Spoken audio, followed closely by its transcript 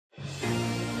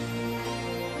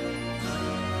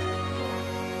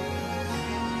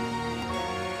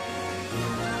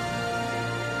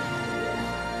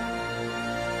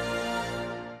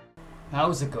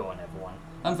How's it going, everyone?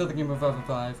 I'm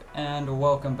FilthyGamer555, and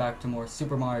welcome back to more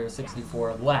Super Mario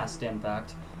 64 Last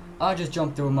Impact. I just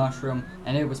jumped through a mushroom,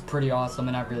 and it was pretty awesome,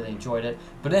 and I really enjoyed it.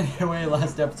 But anyway,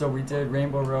 last episode we did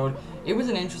Rainbow Road. It was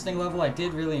an interesting level, I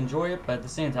did really enjoy it, but at the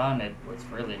same time it was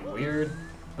really weird.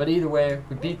 But either way,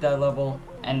 we beat that level,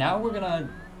 and now we're gonna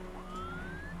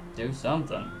do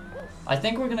something. I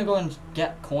think we're gonna go and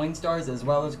get coin stars as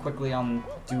well as quickly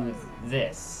do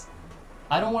this.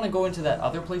 I don't want to go into that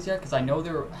other place yet because I know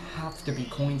there have to be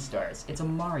coin stars. It's a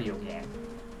Mario game.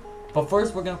 But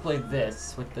first we're going to play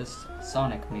this with this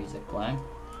Sonic music playing.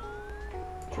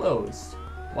 Closed.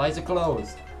 Why is it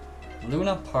closed?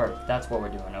 Luna Park. That's what we're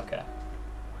doing. Okay.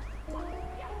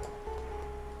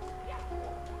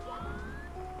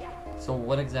 So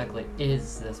what exactly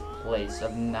is this place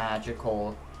of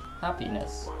magical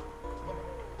happiness?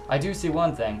 I do see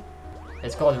one thing.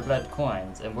 It's called red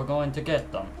coins and we're going to get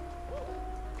them.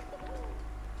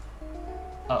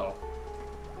 Uh-oh.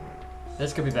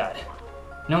 This could be bad.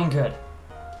 No, I'm good.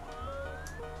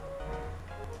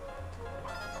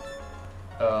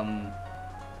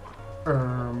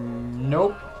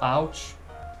 Nope. Ouch.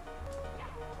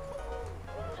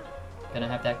 Can I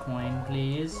have that coin,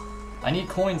 please? I need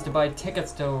coins to buy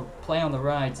tickets to play on the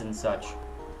rides and such.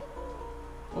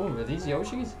 Ooh, are these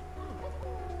Yoshis?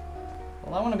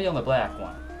 Well, I want to be on the black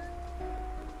one.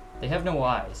 They have no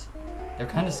eyes. They're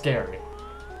kind of scary.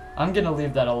 I'm gonna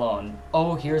leave that alone.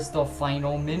 Oh, here's the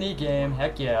final mini game.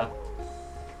 Heck yeah.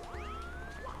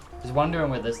 Just wondering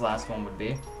where this last one would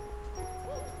be.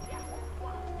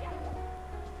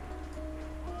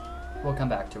 We'll come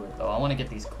back to it though. I want to get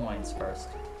these coins first.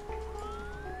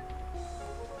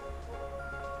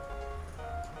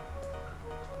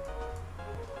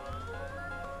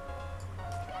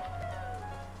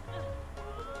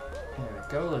 There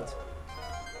we go. Let's.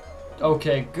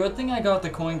 Okay, good thing I got the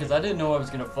coin because I didn't know I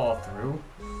was gonna fall through.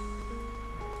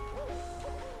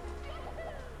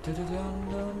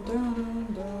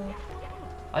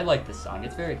 I like this song,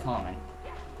 it's very calming.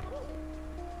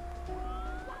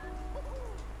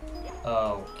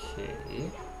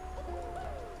 Okay.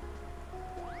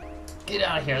 Get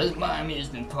out of here, this is my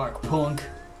amusement park, punk.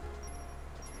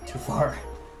 Too far.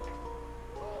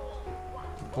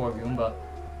 Poor Goomba.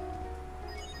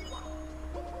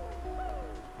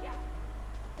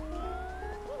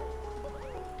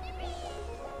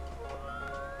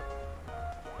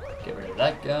 Get rid of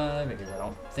that guy, because I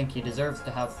don't think he deserves to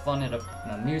have fun at an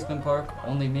amusement park.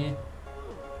 Only me.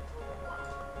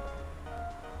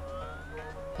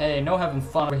 Hey, no having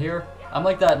fun over here. I'm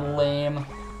like that lame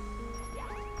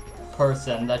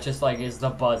person that just like is the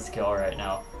buzzkill right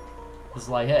now. It's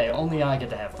like, hey, only I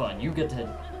get to have fun. You get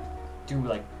to do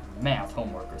like math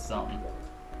homework or something.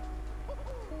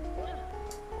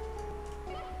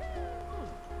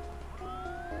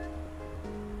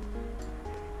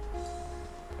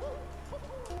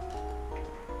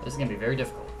 This is gonna be very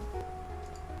difficult.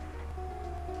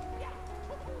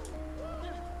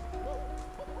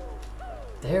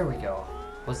 There we go.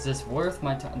 Was this worth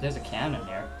my time? There's a cannon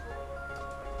here.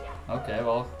 Okay,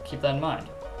 well, keep that in mind.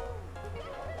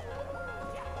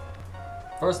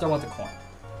 First, I want the coin.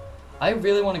 I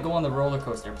really want to go on the roller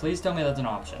coaster. Please tell me that's an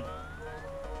option.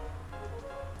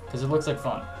 Because it looks like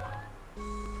fun.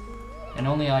 And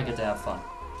only I get to have fun.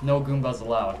 No Goombas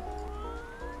allowed.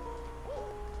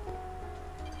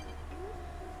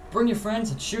 Bring your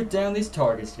friends and shoot down these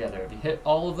targets together. If you hit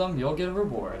all of them, you'll get a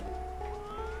reward.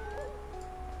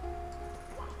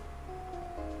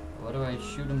 What do I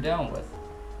shoot them down with?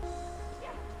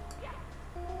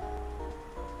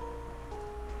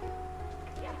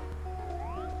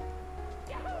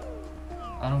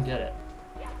 I don't get it.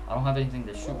 I don't have anything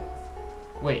to shoot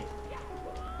with. Wait.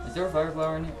 Is there a fire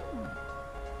flower in here?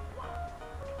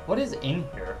 What is in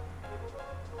here?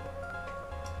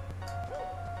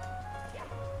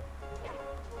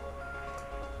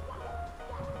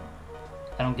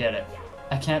 I don't get it.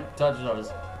 I can't touch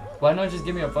those. Why don't you just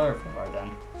give me a fire flower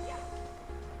then?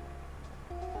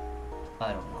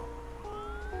 I don't know.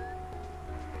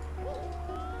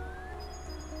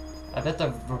 I bet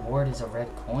the reward is a red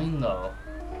coin though.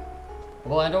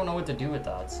 Well, I don't know what to do with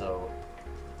that, so...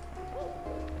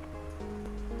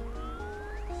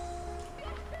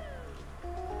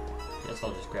 Guess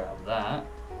I'll just grab that.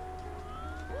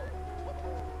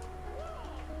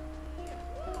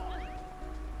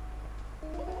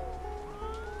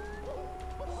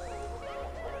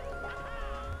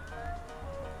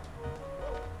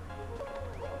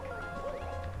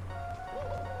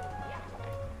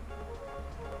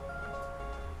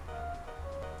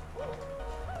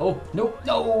 Oh, no,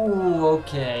 no,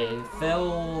 okay,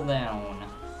 fell down.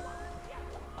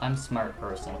 I'm a smart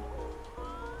person.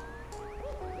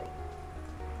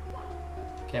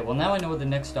 Okay, well now I know what the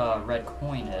next red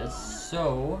coin is,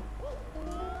 so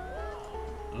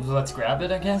let's grab it,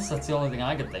 I guess. That's the only thing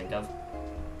I could think of.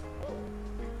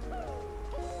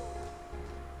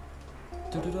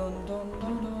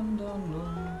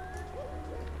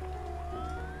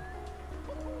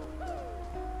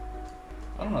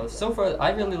 I don't know, so far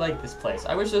I really like this place.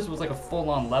 I wish this was like a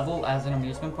full-on level as an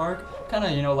amusement park. Kind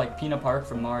of, you know, like Peanut Park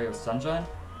from Mario Sunshine.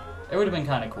 It would have been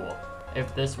kind of cool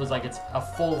if this was like it's a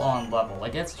full-on level.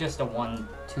 Like it's just a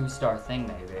 1-2 star thing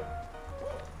maybe.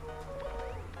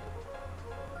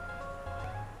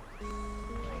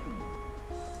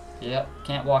 Yep,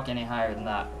 can't walk any higher than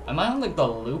that. Am I on like the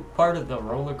loop part of the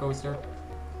roller coaster?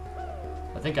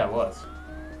 I think I was.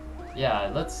 Yeah,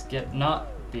 let's not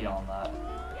be on that.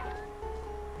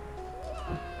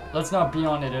 Let's not be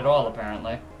on it at all,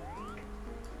 apparently.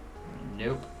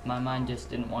 Nope, my mind just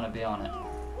didn't want to be on it.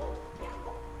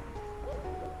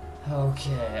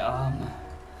 Okay, I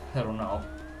don't know.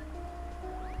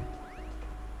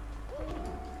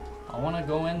 I want to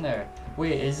go in there.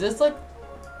 Wait, is this like...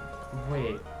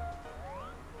 Wait.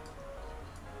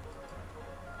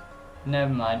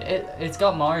 Never mind. It's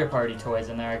got Mario Party toys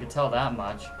in there, I could tell that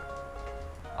much.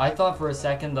 I thought for a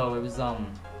second, though, it was,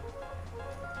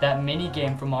 that mini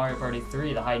game from Mario Party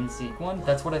 3, the hide and seek one.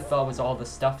 That's what I thought was all the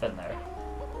stuff in there.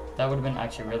 That would have been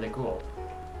actually really cool.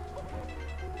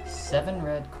 7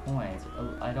 red coins.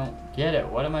 Oh, I don't get it.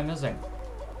 What am I missing?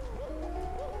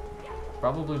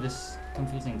 Probably this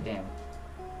confusing game.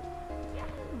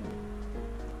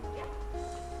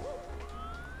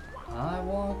 I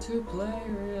want to play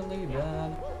really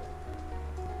bad.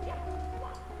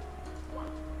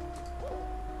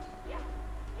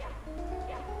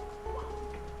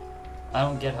 I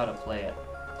don't get how to play it.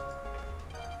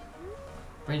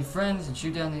 Bring friends and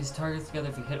shoot down these targets together.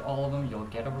 If you hit all of them, you'll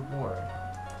get a reward.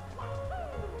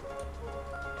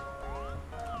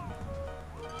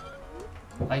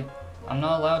 I'm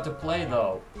not allowed to play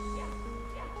though.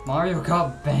 Mario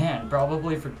got banned,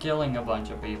 probably for killing a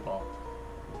bunch of people.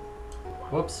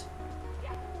 Whoops.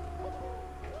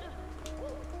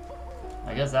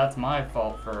 I guess that's my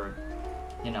fault for,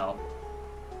 you know,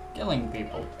 killing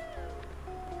people.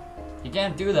 You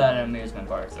can't do that in amusement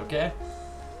parks, okay?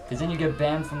 Because then you get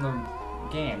banned from the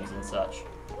games and such.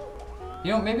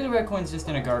 You know, maybe the red coin's just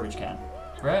in a garbage can,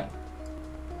 right?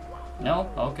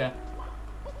 No? Okay.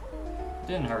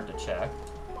 Didn't hurt to check.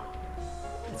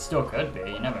 It still could be,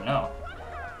 you never know.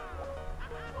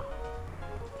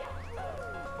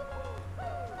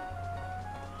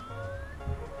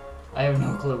 I have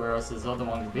no clue where else this other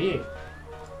one could be.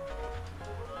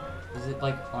 Is it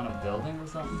like on a building or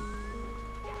something?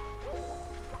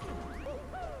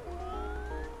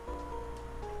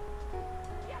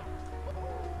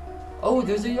 Oh,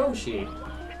 there's a Yoshi.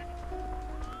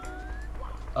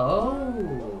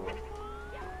 Oh.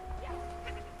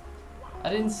 I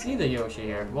didn't see the Yoshi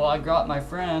here. Well, I got my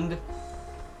friend.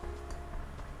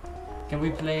 Can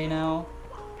we play now?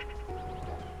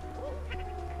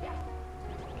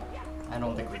 I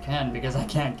don't think we can because I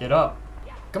can't get up.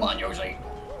 Come on, Yoshi.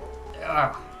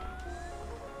 Yeah.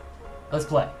 Let's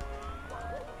play.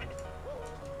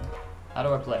 How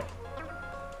do I play?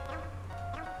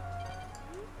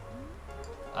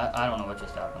 I don't know what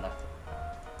just happened there.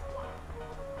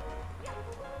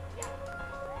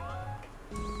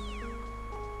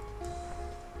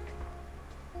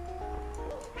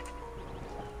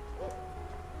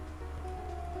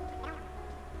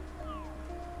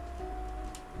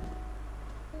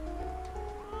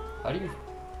 How do you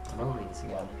throw these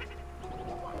again?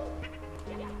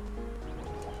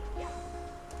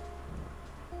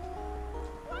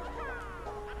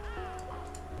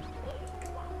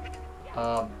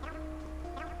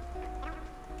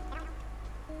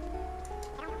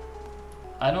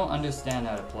 I don't understand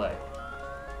how to play.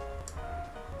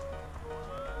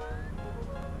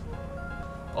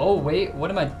 Oh, wait, what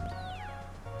am I...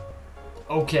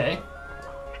 Okay.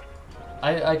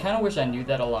 I kind of wish I knew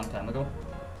that a long time ago.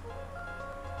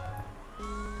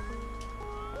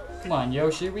 Come on,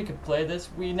 Yoshi, we could play this.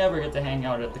 We never get to hang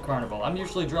out at the carnival. I'm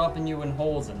usually dropping you in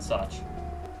holes and such.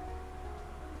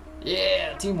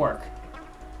 Yeah, teamwork.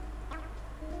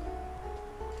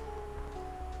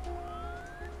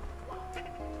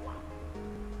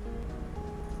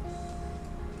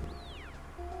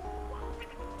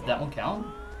 Did that one count?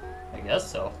 I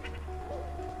guess so.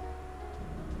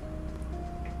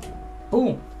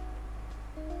 Boom!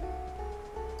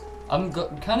 I'm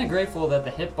kind of grateful that the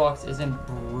hitbox isn't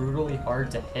brutally hard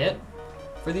to hit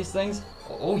for these things.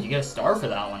 Oh, you get a star for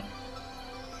that one.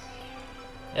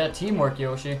 Yeah, teamwork,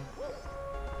 Yoshi.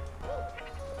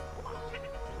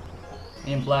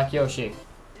 Me and Black Yoshi.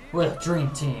 We're the dream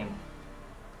team.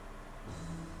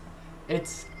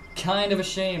 It's kind of a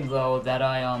shame, though, that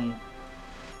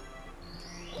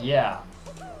yeah.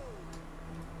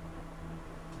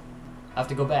 I have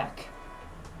to go back.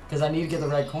 Because I need to get the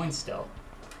red coin still.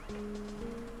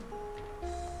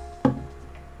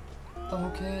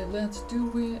 Okay, let's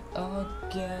do it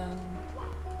again.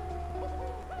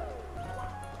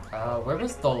 Where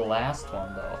was the last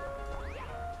one, though?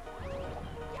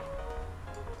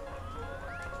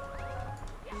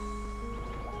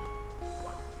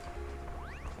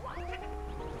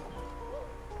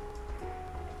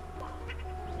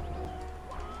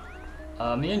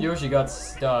 Me and Yoshi got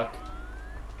stuck.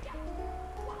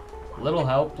 Little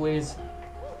help, please.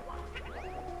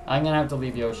 I'm gonna have to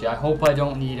leave Yoshi. I hope I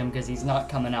don't need him because he's not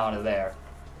coming out of there.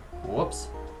 Whoops.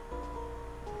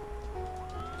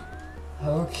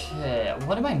 Okay,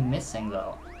 what am I missing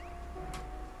though?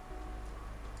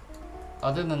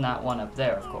 Other than that one up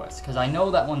there, of course, because I know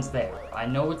that one's there. I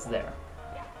know it's there.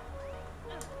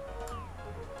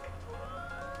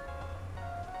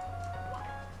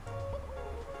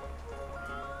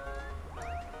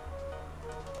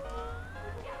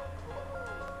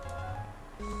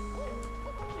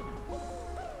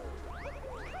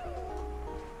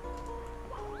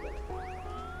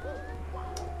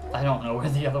 I don't know where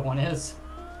the other one is.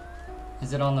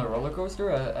 Is it on the roller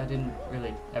coaster? I didn't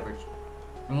really ever...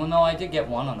 Well, no, I did get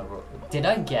one on the roller... Did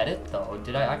I get it, though?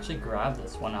 Did I actually grab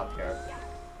this one up here?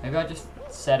 Maybe I just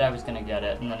said I was gonna get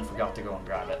it and then forgot to go and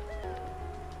grab it.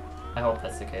 I hope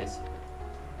that's the case.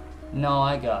 No,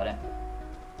 I got it.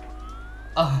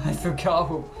 Oh, I forgot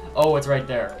who... Oh, it's right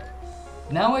there.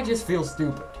 Now I just feel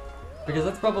stupid. Because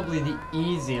that's probably the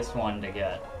easiest one to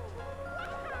get.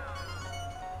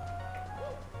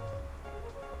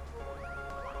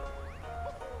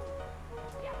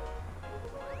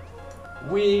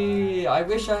 I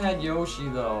wish I had Yoshi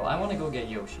though. I want to go get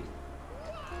Yoshi.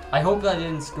 I hope that I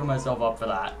didn't screw myself up for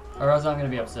that, or else I'm gonna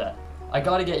be upset. I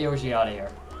gotta get Yoshi out of here.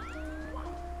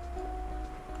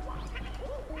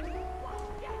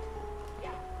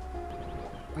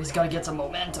 We just gotta get some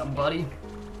momentum, buddy.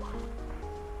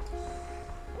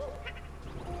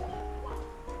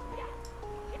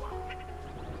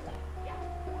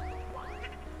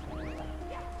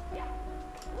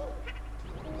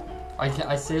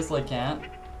 I seriously can't.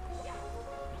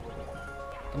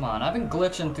 Come on, I've been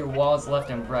glitching through walls left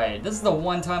and right. This is the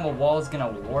one time a wall is gonna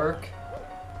work.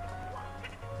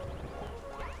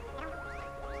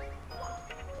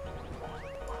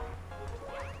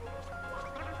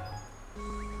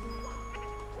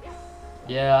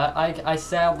 Yeah, I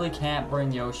sadly can't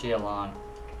bring Yoshi along.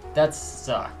 That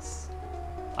sucks.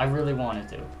 I really wanted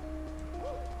to.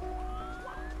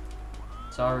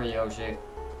 Sorry, Yoshi.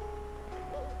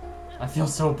 I feel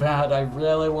so bad. I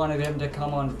really wanted him to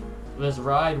come on this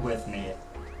ride with me.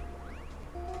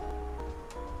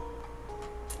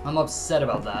 I'm upset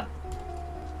about that.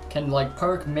 Can, like,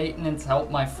 park maintenance help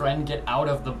my friend get out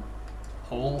of the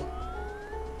hole?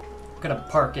 What kind of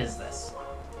park is this?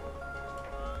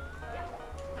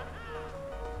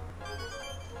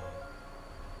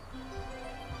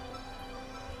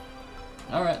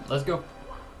 Alright, let's go.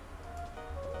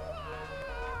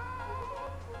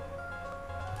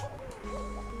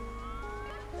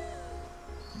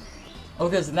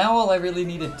 Okay, so now all I really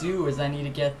need to do is I need to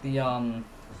get the,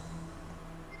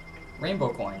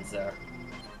 rainbow coins there.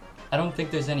 I don't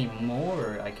think there's any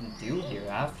more I can do here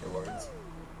afterwards.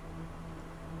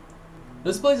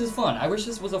 This place is fun. I wish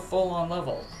this was a full-on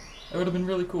level. It would have been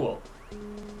really cool.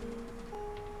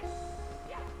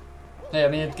 Hey, I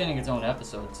mean, it's getting its own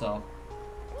episode, so...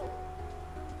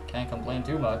 Can't complain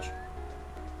too much.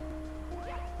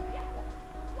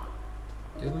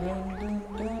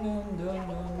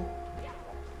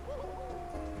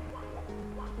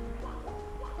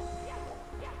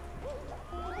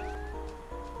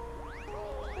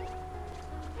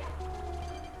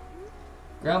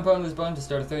 Ground pound this button to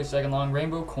start a 30-second long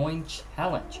rainbow coin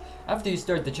challenge. After you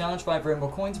start the challenge, 5 rainbow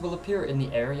coins will appear in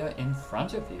the area in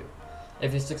front of you.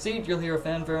 If you succeed, you'll hear a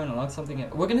fanfare and unlock something.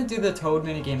 We're gonna do the Toad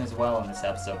minigame as well in this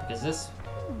episode because this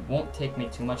won't take me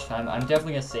too much time. I'm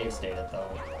definitely gonna save state it though,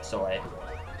 so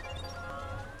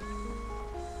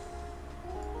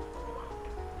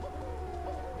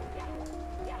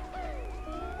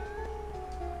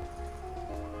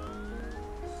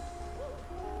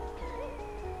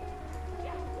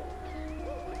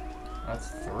That's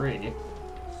 3.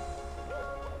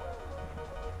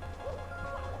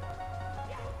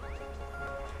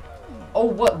 Oh,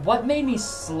 what made me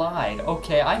slide?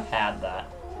 Okay, I had that.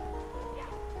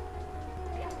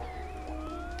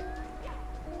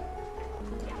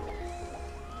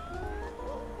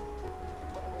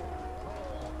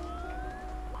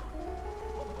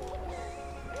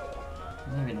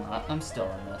 Maybe not. I'm still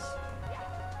in this.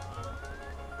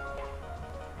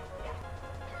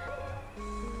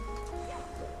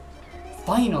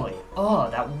 Finally! Oh,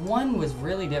 that one was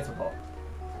really difficult.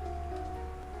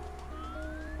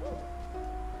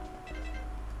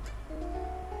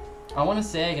 I want to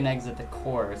say I can exit the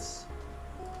course.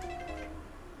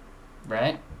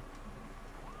 Right?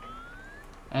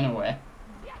 Anyway.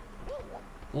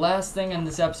 Last thing in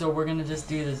this episode, we're gonna just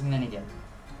do this minigame.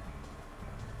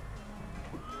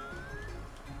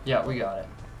 Yeah, we got it.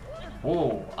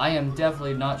 Whoa, I am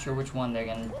definitely not sure which one they're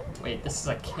gonna... Wait, this is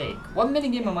a cake. What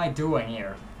minigame am I doing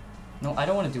here? No, I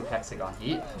don't want to do hexagon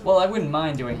heat. Well, I wouldn't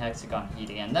mind doing hexagon heat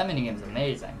again. That minigame's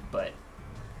amazing, but...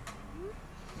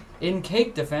 In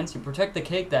cake defense, you protect the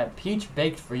cake that Peach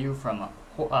baked for you from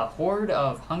a horde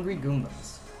of hungry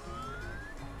Goombas.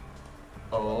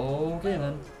 Okay,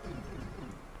 then.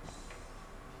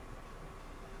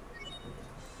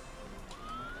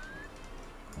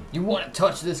 You want to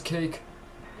touch this cake?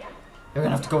 You're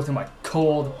gonna have to go through my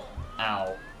cold...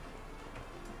 Ow.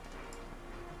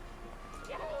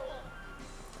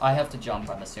 I have to jump,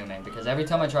 I'm assuming, because every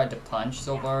time I tried to punch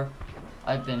so far,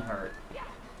 I've been hurt.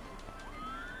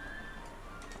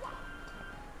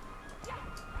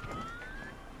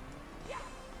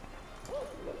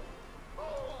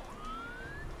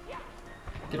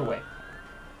 Get away.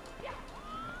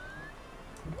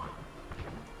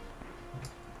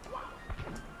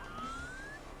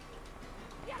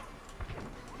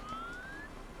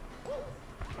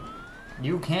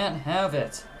 You can't have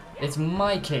it. It's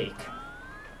my cake.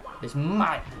 It's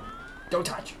mine. Don't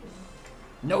touch.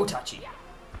 No touchy.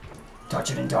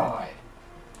 Touch it and die.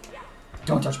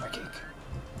 Don't touch my cake.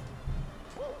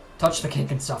 Touch the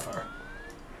cake and suffer.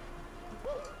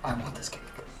 I want this cake.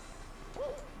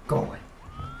 Go away.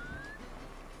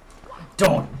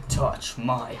 Don't touch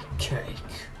my cake.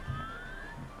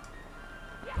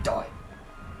 Die.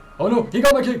 Oh no, he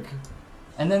got my cake!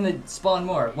 And then they spawn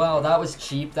more. Wow, that was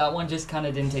cheap. That one just kind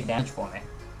of didn't take damage for me.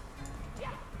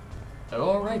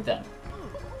 Alright then.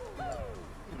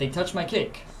 They touched my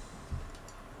cake.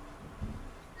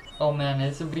 Oh man,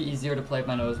 this would be easier to play if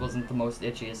my nose wasn't the most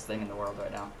itchiest thing in the world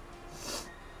right now.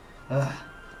 Ugh.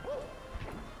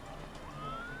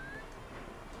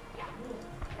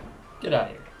 Get out of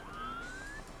here.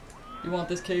 You want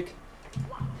this cake?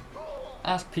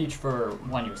 Ask Peach for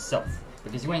one yourself,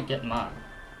 because you ain't getting mine.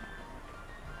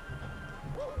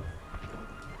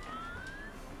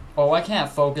 Oh, I can't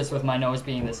focus with my nose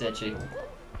being this itchy.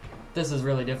 This is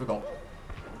really difficult.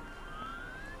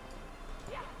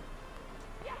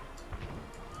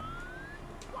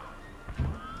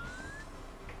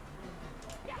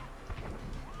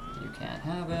 You can't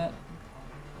have it.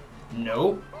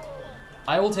 Nope.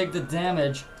 I will take the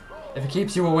damage if it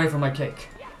keeps you away from my cake.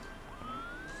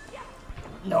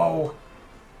 No.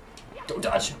 Don't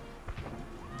touch.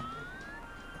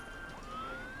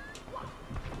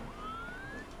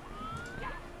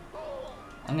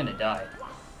 I'm gonna die.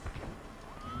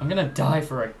 I'm gonna die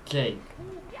for a cake.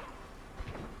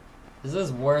 Is this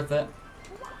worth it?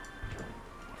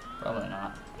 Probably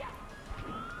not.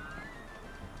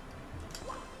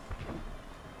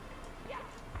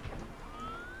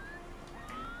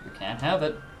 You can't have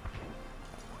it.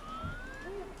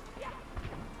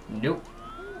 Nope.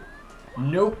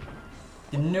 Nope.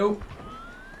 Nope.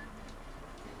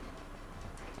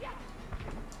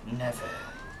 Never.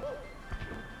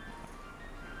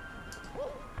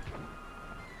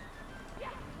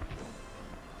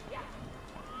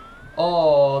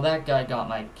 Oh, that guy got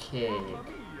my cake.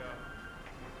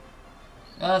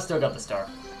 I still got the star.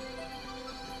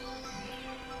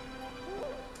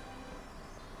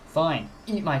 Fine,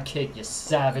 eat my cake, you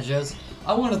savages.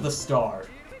 I wanted the star.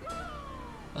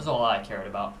 That's all I cared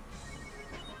about.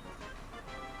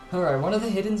 Alright, one of the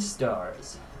hidden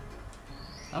stars.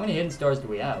 How many hidden stars do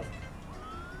we have?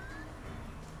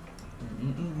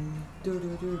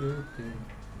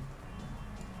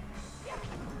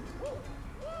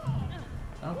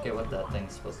 I don't get what that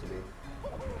thing's supposed to be.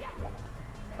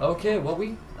 Okay, well,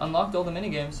 we unlocked all the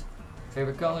minigames.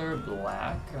 Favorite color,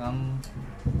 black.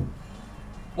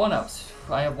 One-ups.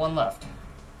 I have one left.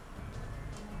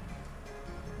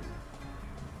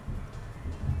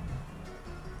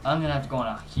 I'm gonna have to go on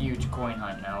a huge coin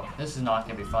hunt now. This is not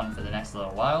gonna be fun for the next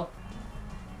little while.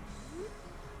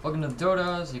 Welcome to the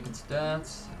Dodas. You can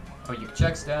stats, or you can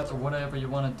check stats, or whatever you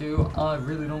want to do. I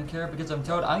really don't care because I'm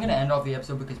Toad. I'm gonna end off the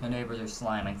episode because my neighbors are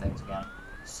slamming things again.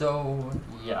 So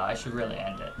yeah, I should really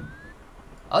end it.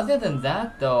 Other than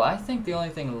that, though, I think the only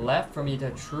thing left for me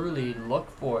to truly look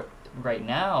for right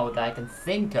now that I can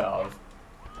think of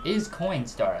is coin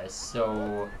stars.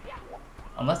 So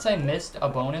Unless I missed a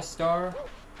bonus star,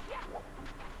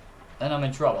 then I'm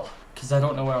in trouble. Because I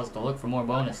don't know where else to look for more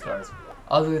bonus stars.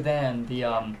 Other than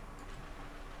the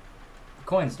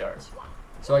coin stars.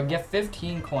 So I can get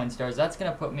 15 coin stars. That's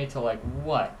going to put me to like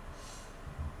what?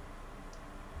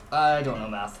 I don't know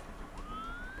math.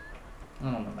 I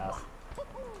don't know math.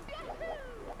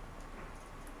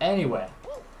 Anyway,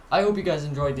 I hope you guys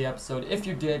enjoyed the episode. If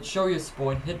you did, show your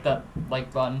support, hit that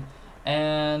like button,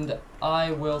 and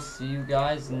I will see you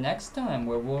guys next time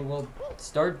where we'll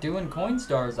start doing coin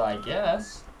stars, I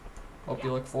guess. Hope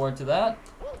you look forward to that.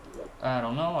 I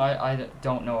don't know. I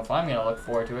don't know if I'm going to look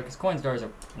forward to it because coin stars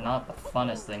are not the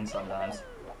funnest thing sometimes.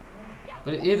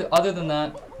 But other than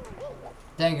that,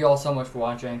 thank you all so much for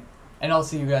watching, and I'll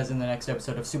see you guys in the next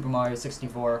episode of Super Mario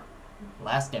 64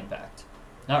 Last Impact.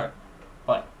 Alright.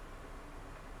 Bye.